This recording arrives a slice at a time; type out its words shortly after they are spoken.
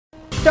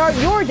Start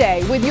your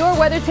day with your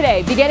weather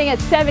today, beginning at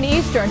 7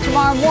 Eastern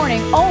tomorrow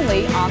morning,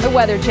 only on the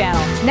Weather Channel.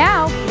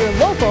 Now, your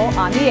local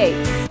on the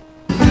 8s.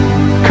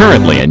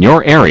 Currently in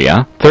your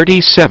area,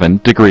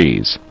 37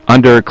 degrees,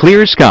 under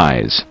clear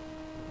skies.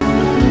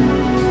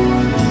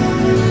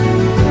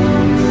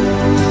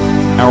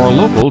 Our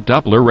local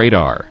Doppler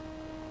radar.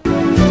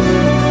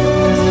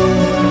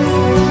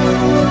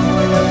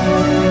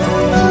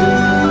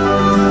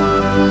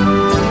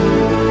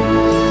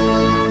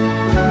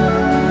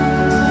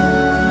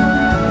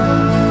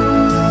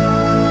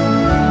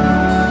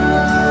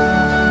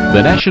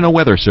 The National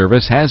Weather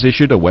Service has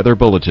issued a weather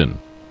bulletin.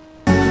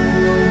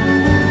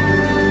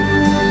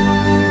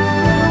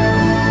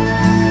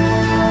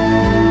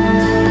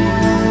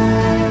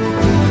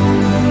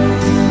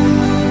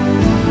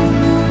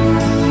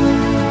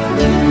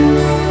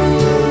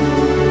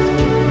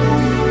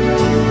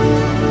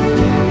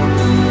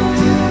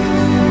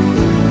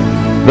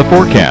 The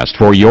forecast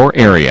for your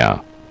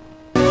area.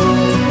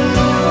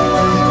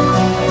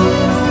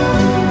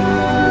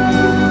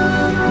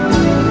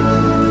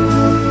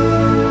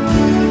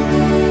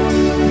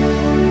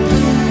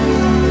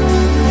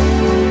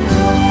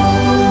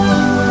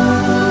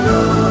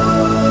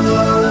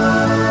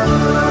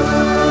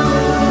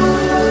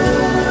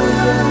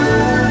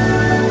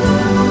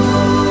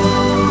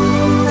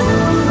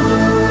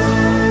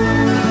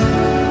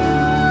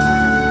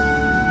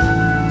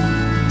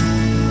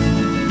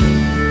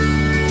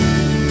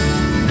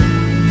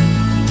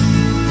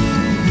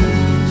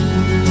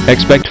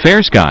 Expect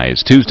fair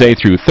skies Tuesday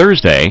through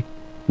Thursday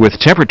with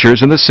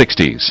temperatures in the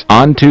 60s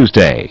on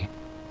Tuesday.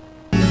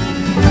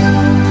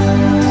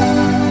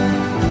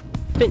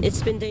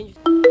 It's been dangerous.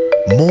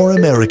 More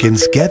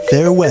Americans get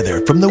their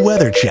weather from the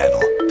Weather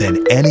Channel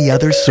than any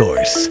other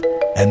source.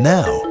 And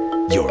now,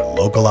 your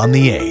local on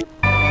the 8.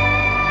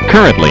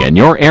 Currently in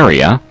your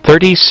area,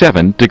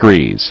 37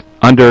 degrees,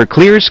 under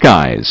clear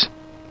skies.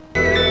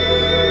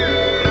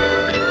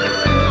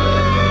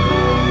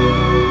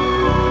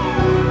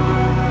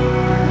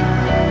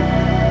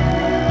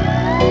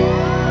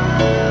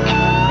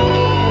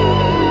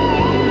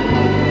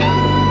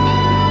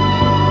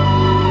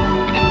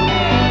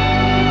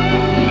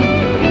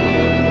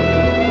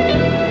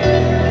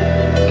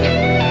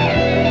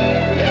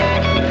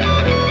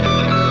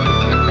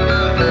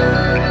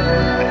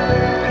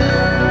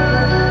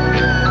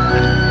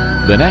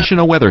 The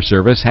National Weather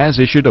Service has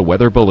issued a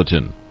weather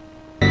bulletin.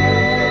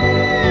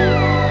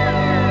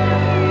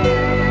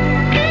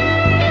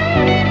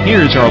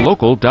 Here's our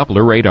local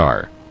Doppler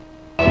radar.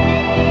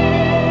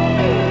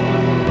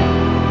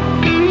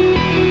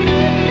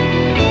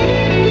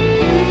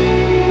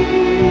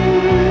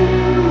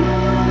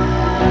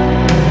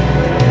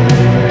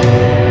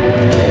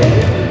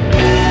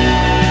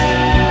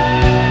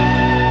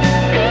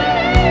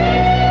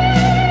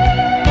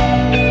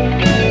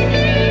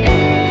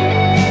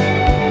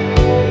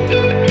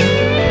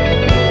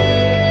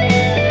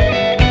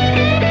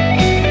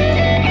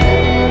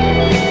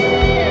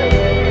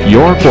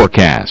 Your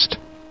forecast.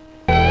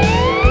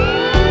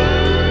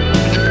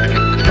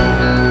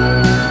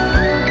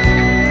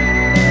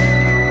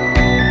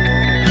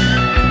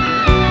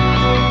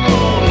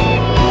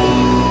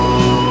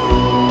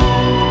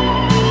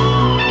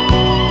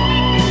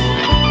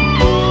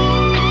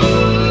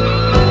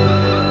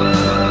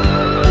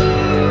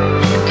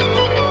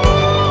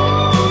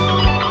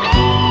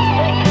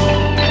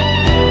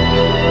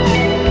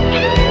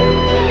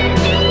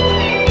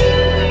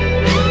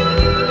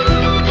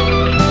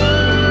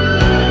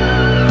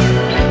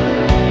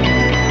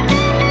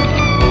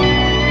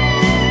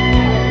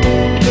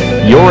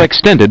 Your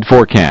extended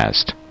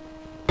forecast.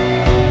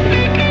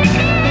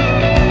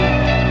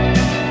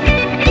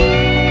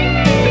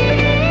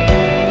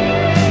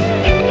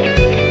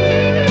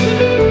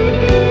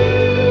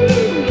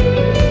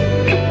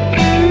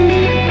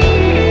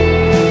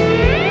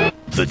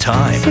 The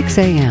time. 6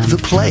 a.m. The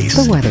place.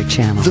 The Weather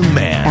Channel. The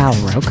man. Al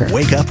Roker.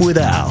 Wake up with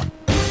Al.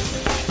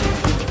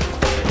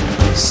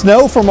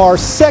 Snow from our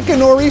second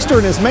nor'easter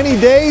in as many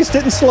days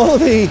didn't slow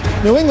the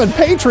New England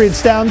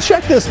Patriots down.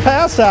 Check this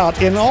pass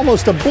out in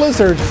almost a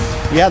blizzard.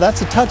 Yeah,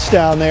 that's a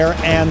touchdown there,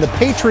 and the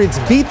Patriots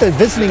beat the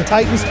visiting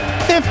Titans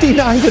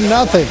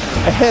 59-0.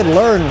 Ahead,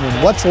 learn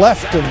what's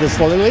left of this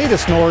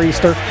latest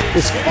nor'easter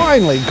is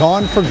finally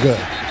gone for good.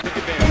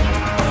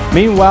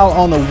 Meanwhile,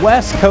 on the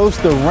West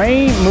Coast, the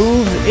rain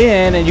moves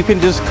in, and you can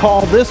just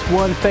call this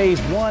one phase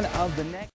one of the next.